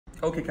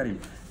Okay, Karim.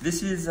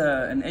 This is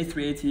an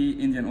A380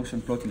 Indian Ocean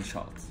floating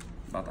chart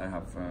that I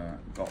have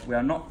got. We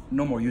are no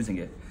more using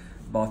it,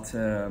 but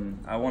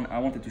I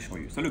wanted to show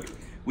you. So look,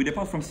 we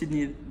depart from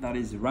Sydney, that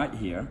is right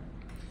here,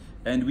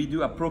 and we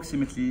do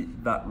approximately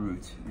that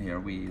route here.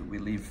 We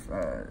leave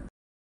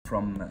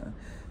from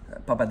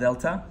Papa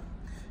Delta,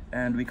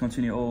 and we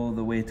continue all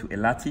the way to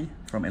Elati.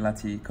 From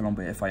Elati,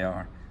 Colombo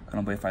FIR,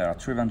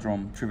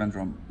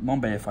 Trivandrum,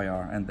 Mumbai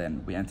FIR, and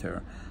then we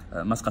enter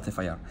Muscat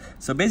FIR.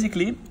 So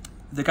basically,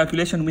 the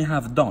calculation we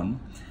have done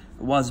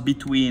was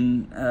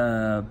between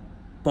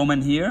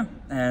Pomen here,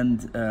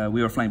 and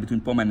we were flying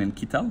between Pomen and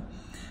Kittal,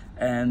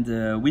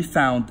 and we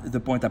found the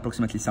point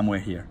approximately somewhere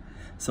here.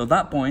 So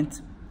that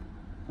point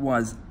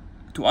was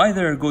to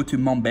either go to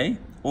Mumbai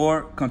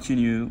or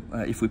continue,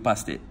 if we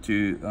passed it,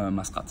 to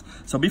Muscat.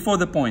 So before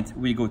the point,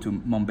 we go to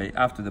Mumbai.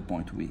 After the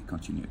point, we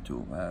continue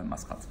to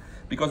Muscat.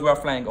 Because we are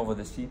flying over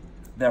the sea,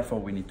 therefore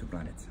we need to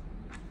plan it.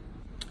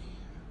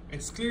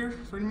 It's clear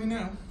for me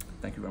now.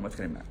 Thank you very much,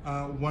 Karim.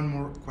 One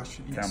more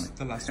question, yes,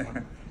 the last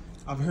one.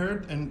 I've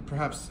heard, and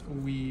perhaps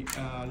we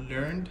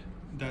learned,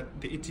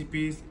 that the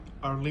ETPs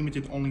are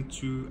limited only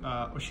to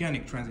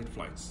oceanic transit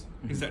flights.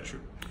 Is that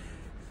true?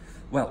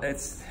 Well,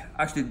 it's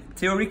actually,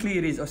 theoretically,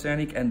 it is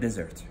oceanic and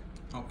desert.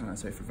 Okay.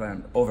 So if you fly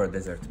over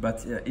desert.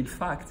 But in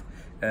fact,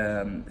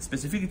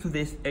 specifically to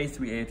this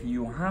A380,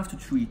 you have to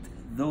treat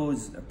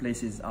those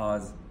places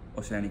as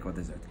oceanic or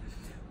desert.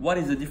 What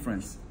is the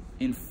difference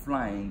in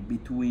flying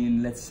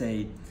between, let's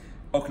say,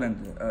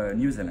 Auckland,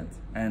 New Zealand,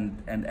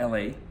 and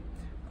LA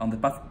on the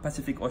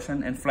Pacific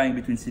Ocean, and flying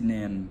between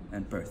Sydney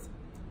and Perth?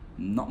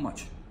 Not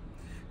much.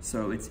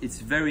 So it's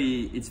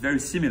very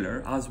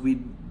similar, as we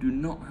do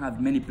not have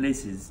many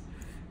places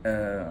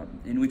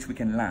in which we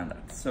can land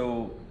at.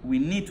 So we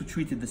need to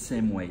treat it the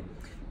same way.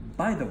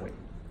 By the way,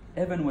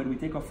 even when we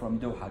take off from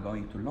Doha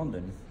going to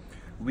London,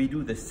 we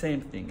do the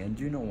same thing. And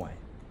do you know why?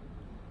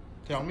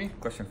 Tell me.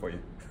 Question for you.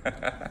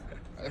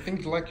 I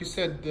think, like you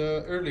said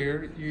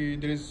earlier,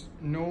 there is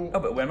no... Oh,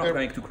 but we're not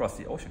going to cross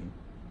the ocean.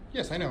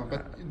 Yes, I know,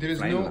 but there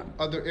is no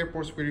other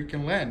airports where you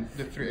can land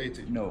the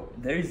 380. No,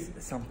 there is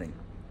something.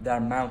 There are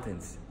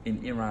mountains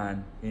in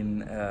Iran,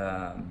 in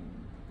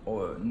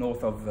or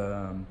north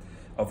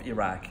of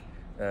Iraq,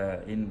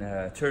 in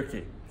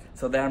Turkey.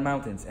 So there are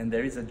mountains, and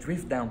there is a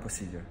drift down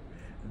procedure.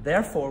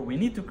 Therefore, we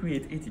need to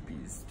create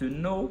ETPs to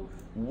know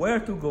where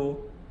to go,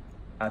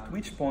 at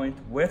which point,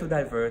 where to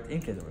divert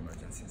in case of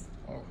emergencies.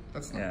 Oh,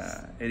 that's nice.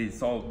 Yeah, it is.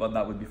 So, but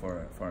that would be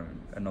for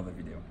another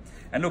video.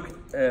 And look,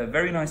 a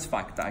very nice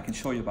fact that I can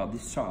show you about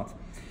this chart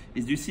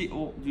is, do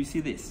you see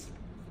this?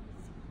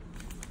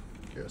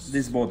 Yes.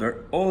 This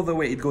border, all the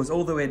way, it goes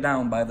all the way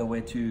down, by the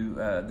way, to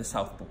the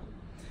South Pole.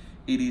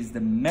 It is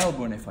the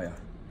Melbourne FIR.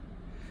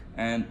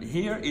 And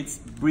here it's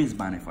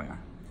Brisbane FIR.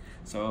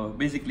 So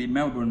basically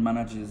Melbourne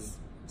manages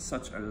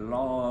such a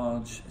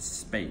large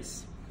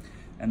space.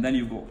 And then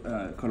you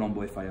go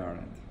Colombo FIR,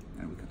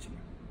 and we continue.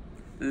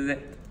 This is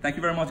it. Thank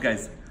you very much,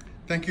 guys.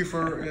 Thank you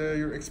for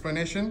your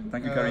explanation.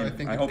 Thank you, Karim. I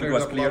think I it hope it cleared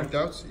was up clear. a lot of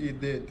doubts.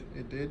 It did.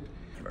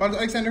 But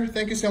Alexander,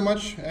 thank you so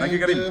much. Thank you,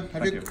 Karim.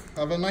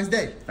 Have a nice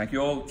day. Thank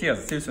you all.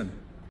 Cheers. See you soon.